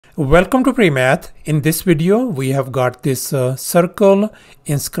Welcome to PreMath. In this video, we have got this circle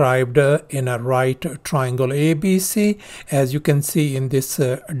inscribed in a right triangle ABC, as you can see in this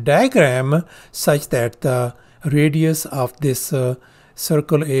diagram, such that the radius of this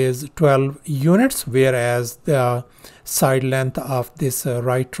circle is 12 units, whereas the side length of this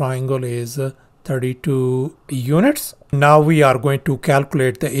right triangle is 32 units. Now we are going to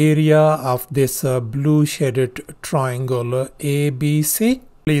calculate the area of this blue shaded triangle ABC.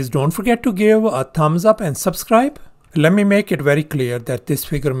 Please don't forget to give a thumbs up and subscribe. Let me make it very clear that this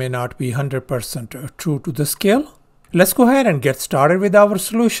figure may not be 100% true to the scale. Let's go ahead and get started with our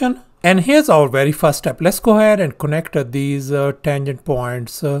solution. And here's our very first step. Let's go ahead and connect these tangent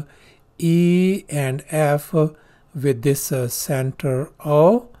points E and F with this center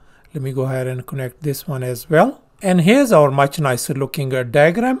O. Let me go ahead and connect this one as well. And here's our much nicer looking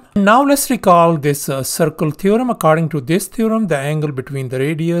diagram. Now let's recall this circle theorem. According to this theorem, the angle between the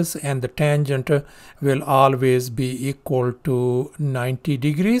radius and the tangent will always be equal to 90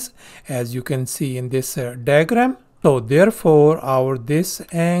 degrees, as you can see in this diagram. So therefore, our this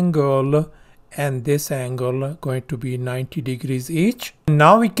angle and this angle going to be 90 degrees each.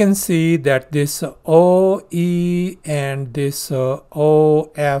 Now we can see that this OE and this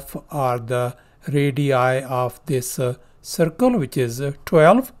OF are the radii of this circle, which is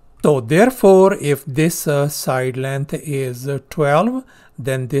 12. So therefore, if this side length is 12,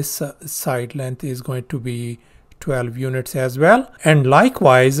 then this side length is going to be 12 units as well. And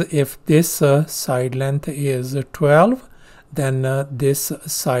likewise, if this side length is 12, then this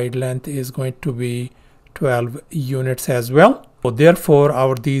side length is going to be 12 units as well. So therefore,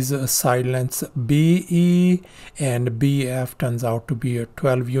 our these side lengths BE and BF turns out to be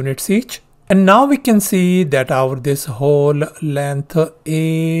 12 units each. And now we can see that our this whole length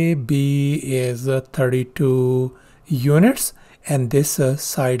AB is 32 units, and this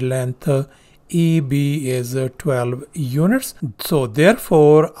side length EB is 12 units. So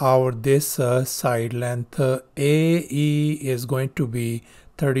therefore, our this side length AE is going to be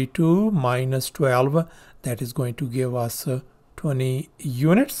 32 minus 12. That is going to give us 20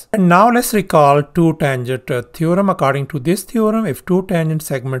 units. And now let's recall two tangent theorem. According to this theorem, if two tangent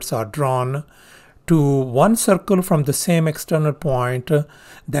segments are drawn to one circle from the same external point,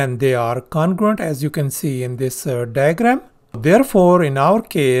 then they are congruent, as you can see in this diagram. Therefore, in our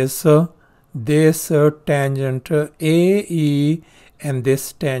case, this tangent AE and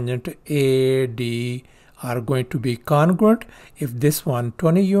this tangent AD are going to be congruent. If this one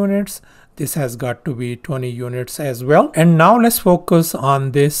 20 units, this has got to be 20 units as well. And now let's focus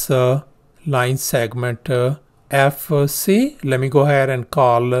on this line segment FC. Let me go ahead and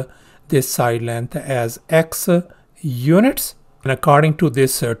call this side length as X units. And according to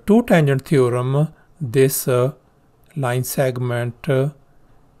this two tangent theorem, this line segment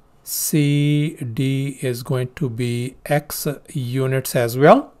CD is going to be X units as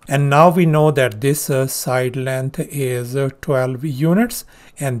well. And now we know that this side length is 12 units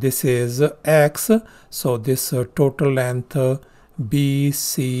and this is X. So this total length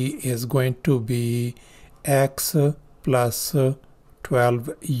BC is going to be X plus 12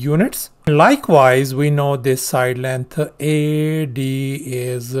 units. Likewise, we know this side length AD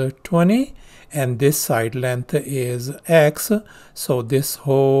is 20 and this side length is X. So this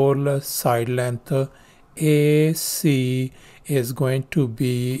whole side length AC is going to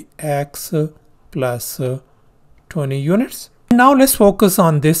be X plus 20 units. Now let's focus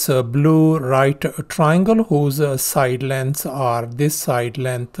on this blue right triangle whose side lengths are, this side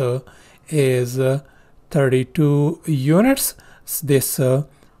length is 32 units. This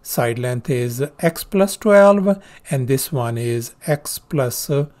side length is X plus 12 and this one is X plus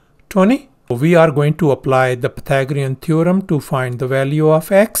 20. We are going to apply the Pythagorean theorem to find the value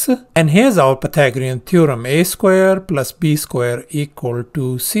of x. And here's our Pythagorean theorem: a square plus b square equal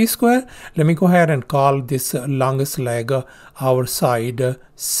to c square. Let me go ahead and call this longest leg our side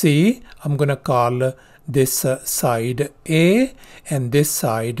C. I'm going to call this side A and this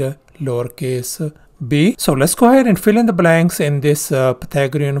side lowercase b. So let's go ahead and fill in the blanks in this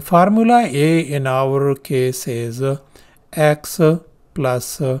Pythagorean formula. A in our case is x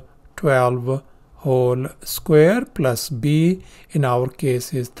plus 12 whole square plus b in our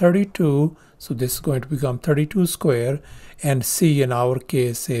case is 32. So this is going to become 32 square, and c in our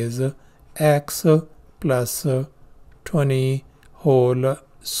case is x plus 20 whole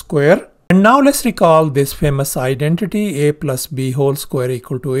square. And now let's recall this famous identity: a plus b whole square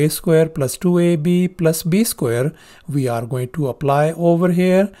equal to a square plus 2ab plus b square. We are going to apply over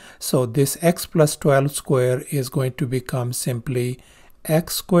here. So this x plus 12 square is going to become simply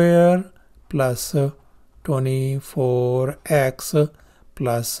x square plus 24x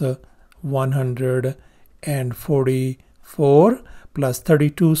plus 144 plus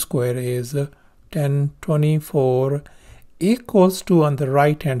 32 square is 1024 equals to, on the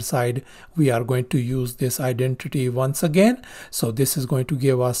right hand side we are going to use this identity once again. So this is going to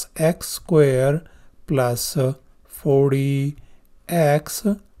give us x square plus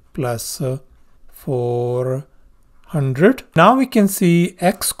 40x plus 400. Now we can see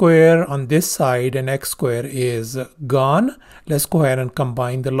x square on this side and x square is gone. Let's go ahead and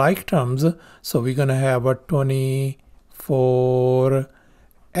combine the like terms. So we're going to have a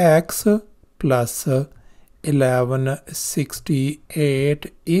 24x plus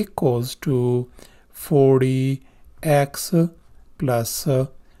 1168 equals to 40x plus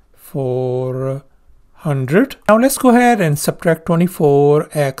 400. Now let's go ahead and subtract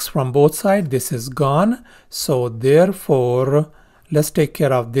 24x from both sides. This is gone. So therefore, let's take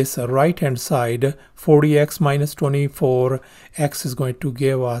care of this right hand side. 40x minus 24x is going to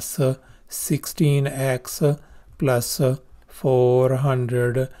give us 16x plus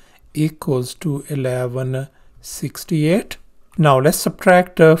 400 equals to 1168. Now let's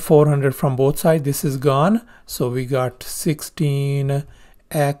subtract 400 from both sides. This is gone. So we got 16x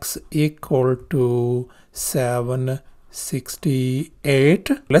equal to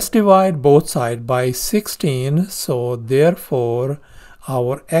 768. Let's divide both sides by 16. So therefore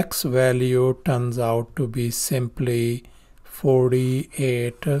our x value turns out to be simply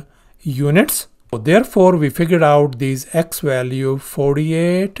 48 units. So therefore we figured out these x value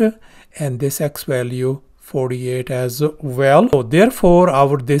 48 and this x value 48 as well. So therefore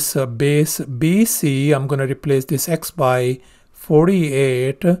our this base BC, I'm going to replace this x by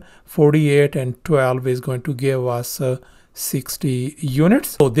 48. 48 and 12 is going to give us 60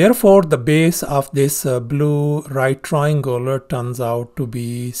 units. So therefore the base of this blue right triangle turns out to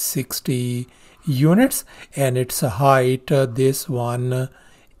be 60 units and its height, this one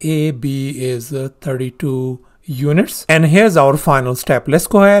AB, is 32 units. And here's our final step. Let's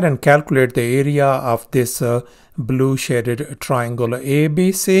go ahead and calculate the area of this blue shaded triangle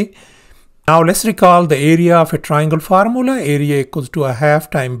ABC. Now let's recall the area of a triangle formula. Area equals to a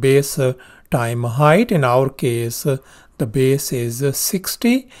half time base time height. In our case, the base is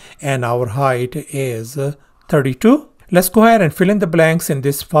 60 and our height is 32. Let's go ahead and fill in the blanks in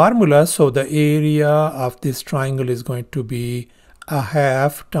this formula. So the area of this triangle is going to be a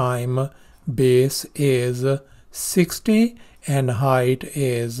half time base is 60 and height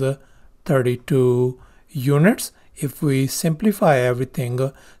is 32 units. If we simplify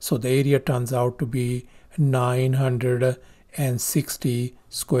everything, so the area turns out to be 960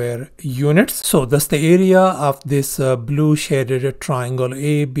 square units. So thus the area of this blue shaded triangle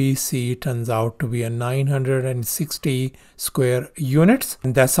ABC turns out to be a 960 square units.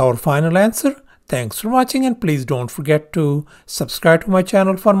 And that's our final answer. Thanks for watching and please don't forget to subscribe to my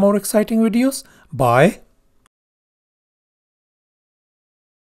channel for more exciting videos. Bye.